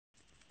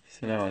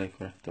Assalamu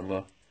alaikum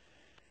warahmatullah.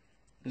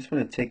 Just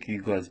want to take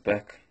you guys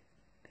back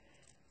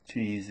 2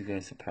 years ago,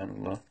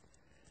 subhanAllah.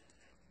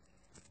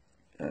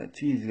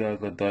 2 years ago I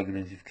got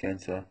diagnosed with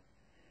cancer.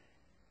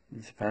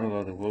 And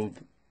subhanAllah, the world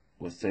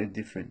was so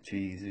different 2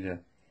 years ago.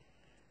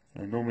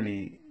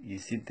 Normally you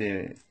sit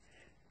there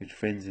with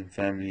friends and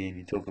family and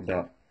you talk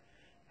about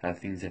how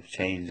things have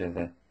changed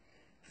over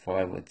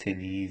 5 or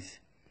 10 years.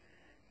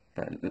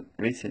 But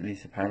recently,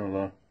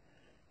 subhanAllah,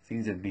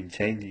 things have been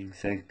changing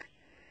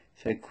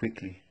so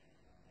quickly.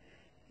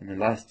 In the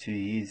last 2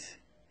 years,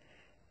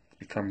 it's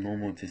become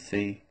normal to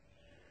see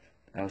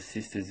our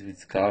sisters with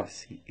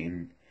scarves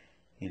in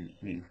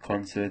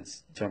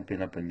concerts,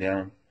 jumping up and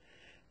down.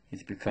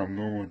 It's become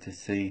normal to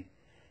see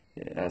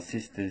our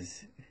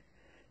sisters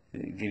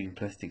getting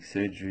plastic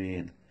surgery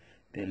and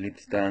their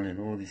lips done and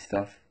all this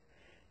stuff.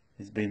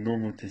 It's been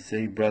normal to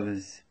see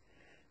brothers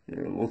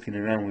walking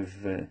around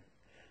with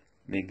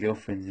their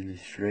girlfriends in the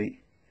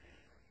street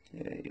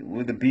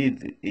with a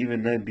beard,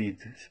 even no beard,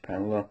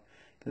 subhanAllah.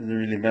 Doesn't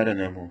really matter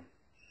no more.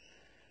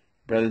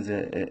 Brothers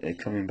are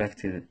coming back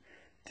to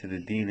the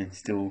deen and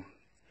still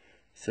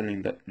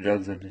selling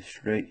drugs on the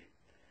street.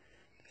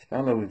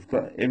 SubhanAllah, we've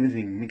got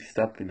everything mixed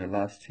up in the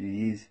last 2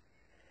 years,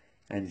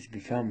 and it's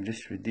become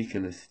just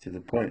ridiculous to the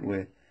point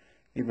where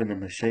even the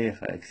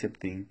Mashaykh are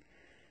accepting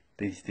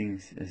these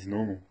things as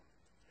normal.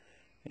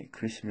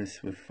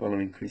 Christmas, we're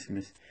following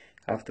Christmas.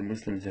 Half the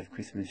Muslims have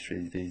Christmas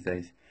trees these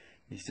days.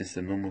 It's just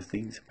a normal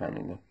thing,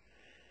 subhanAllah,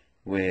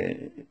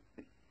 where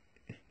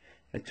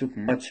it took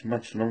much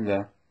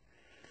longer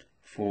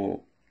for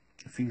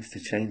things to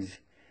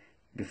change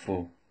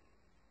before.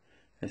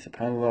 And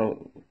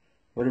subhanAllah,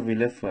 what have we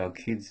left for our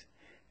kids?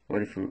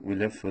 What if we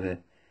left for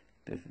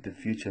the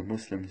future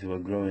Muslims who are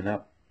growing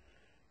up?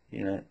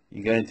 You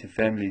go into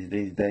families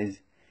these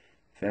days,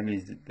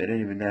 families, they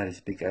don't even know how to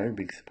speak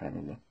Arabic,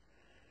 subhanAllah.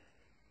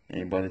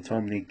 And by the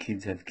time their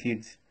kids have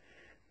kids,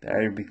 the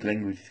Arabic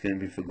language is going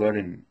to be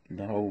forgotten in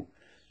the whole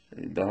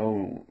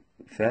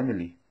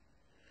family.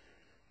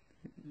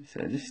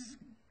 So just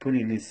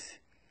putting this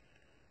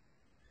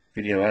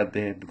video out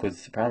there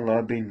because subhanAllah,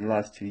 I've been the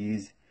last 2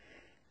 years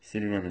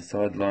sitting on the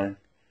sideline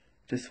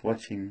just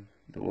watching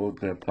the world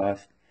go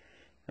past,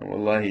 and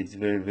wallahi, it's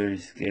very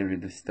scary,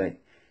 the state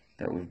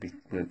that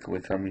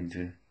we're coming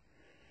to,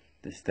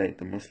 the state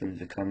the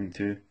Muslims are coming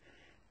to,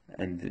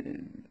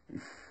 and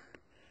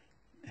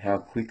how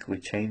quick we're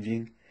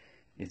changing.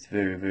 It's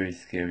very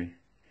scary.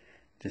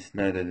 Just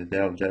know that the day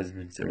of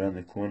judgment's around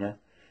the corner,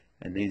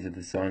 and these are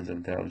the signs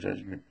of the day of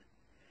judgment.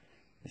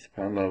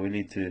 SubhanAllah,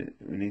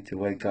 we need to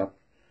wake up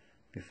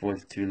before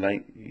it's too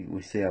late.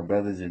 We see our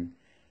brothers and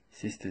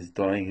sisters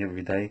dying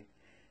every day.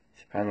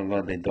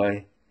 SubhanAllah, they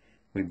die,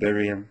 we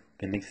bury them,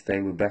 the next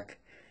day we're back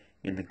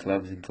in the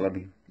clubs and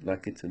clubbing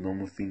like it's a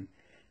normal thing,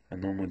 a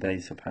normal day,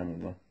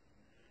 subhanAllah.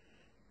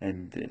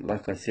 And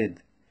like I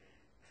said,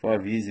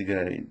 5 years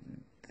ago,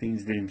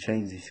 things didn't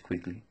change this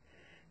quickly.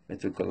 It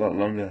took a lot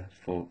longer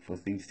for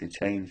things to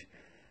change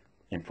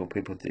and for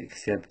people to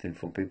accept and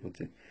for people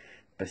to...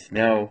 But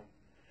now,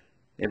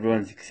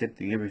 everyone's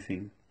accepting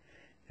everything.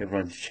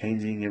 Everyone's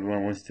changing.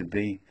 Everyone wants to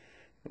be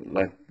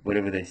like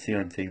whatever they see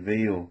on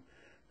TV or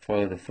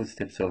follow the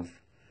footsteps of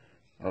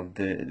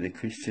the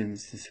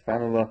Christians.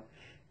 SubhanAllah,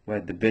 we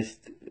had the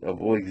best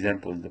of all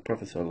examples, the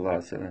Prophet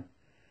ﷺ,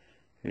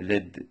 who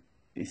led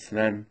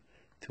Islam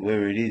to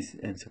where it is,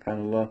 and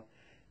SubhanAllah,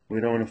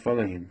 we don't want to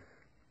follow him.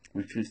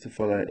 We choose to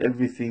follow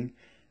everything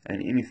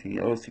and anything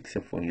else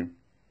except for him.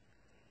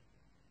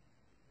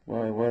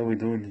 Why are we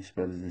doing this,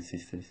 brothers and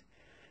sisters?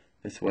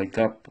 Let's wake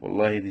up.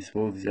 Wallahi, this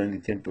world is only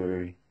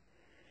temporary.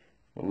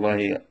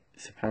 Wallahi,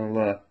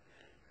 subhanAllah,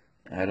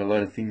 I had a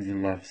lot of things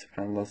in life.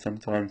 SubhanAllah,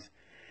 sometimes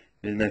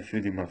there's no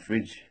food in my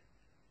fridge.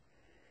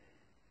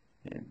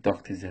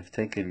 Doctors have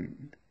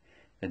taken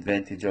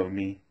advantage of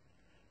me,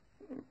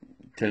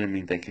 telling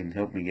me they can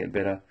help me get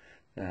better.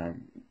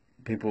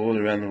 People all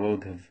around the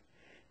world have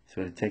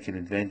sort of taken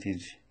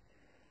advantage,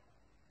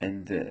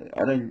 and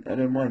I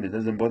don't mind. It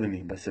doesn't bother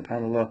me. But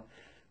subhanAllah,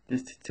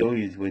 just to tell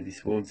you where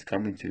this world's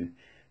coming to.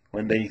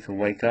 One day you can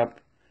wake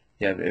up,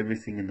 you have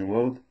everything in the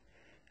world,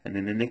 and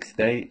then the next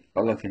day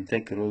Allah can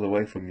take it all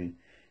away from you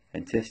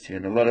and test you.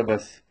 And a lot of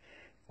us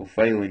will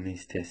fail in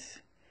these tests.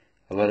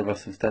 A lot of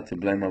us will start to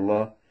blame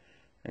Allah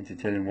and to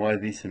tell him why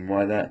this and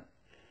why that.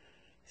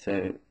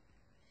 So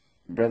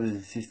brothers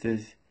and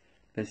sisters,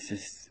 let's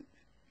just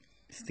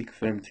stick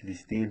firm to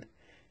this deen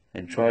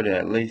and try to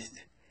at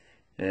least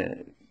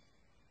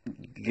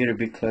get a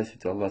bit closer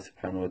to Allah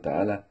subhanahu wa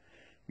ta'ala,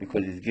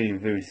 because it's getting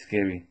very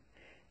scary.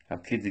 Our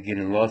kids are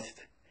getting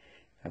lost.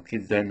 Our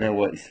kids don't know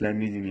what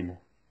Islam is anymore.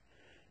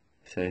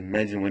 So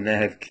imagine when they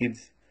have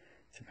kids,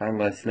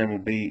 subhanAllah, Islam will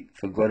be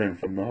forgotten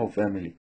from the whole family.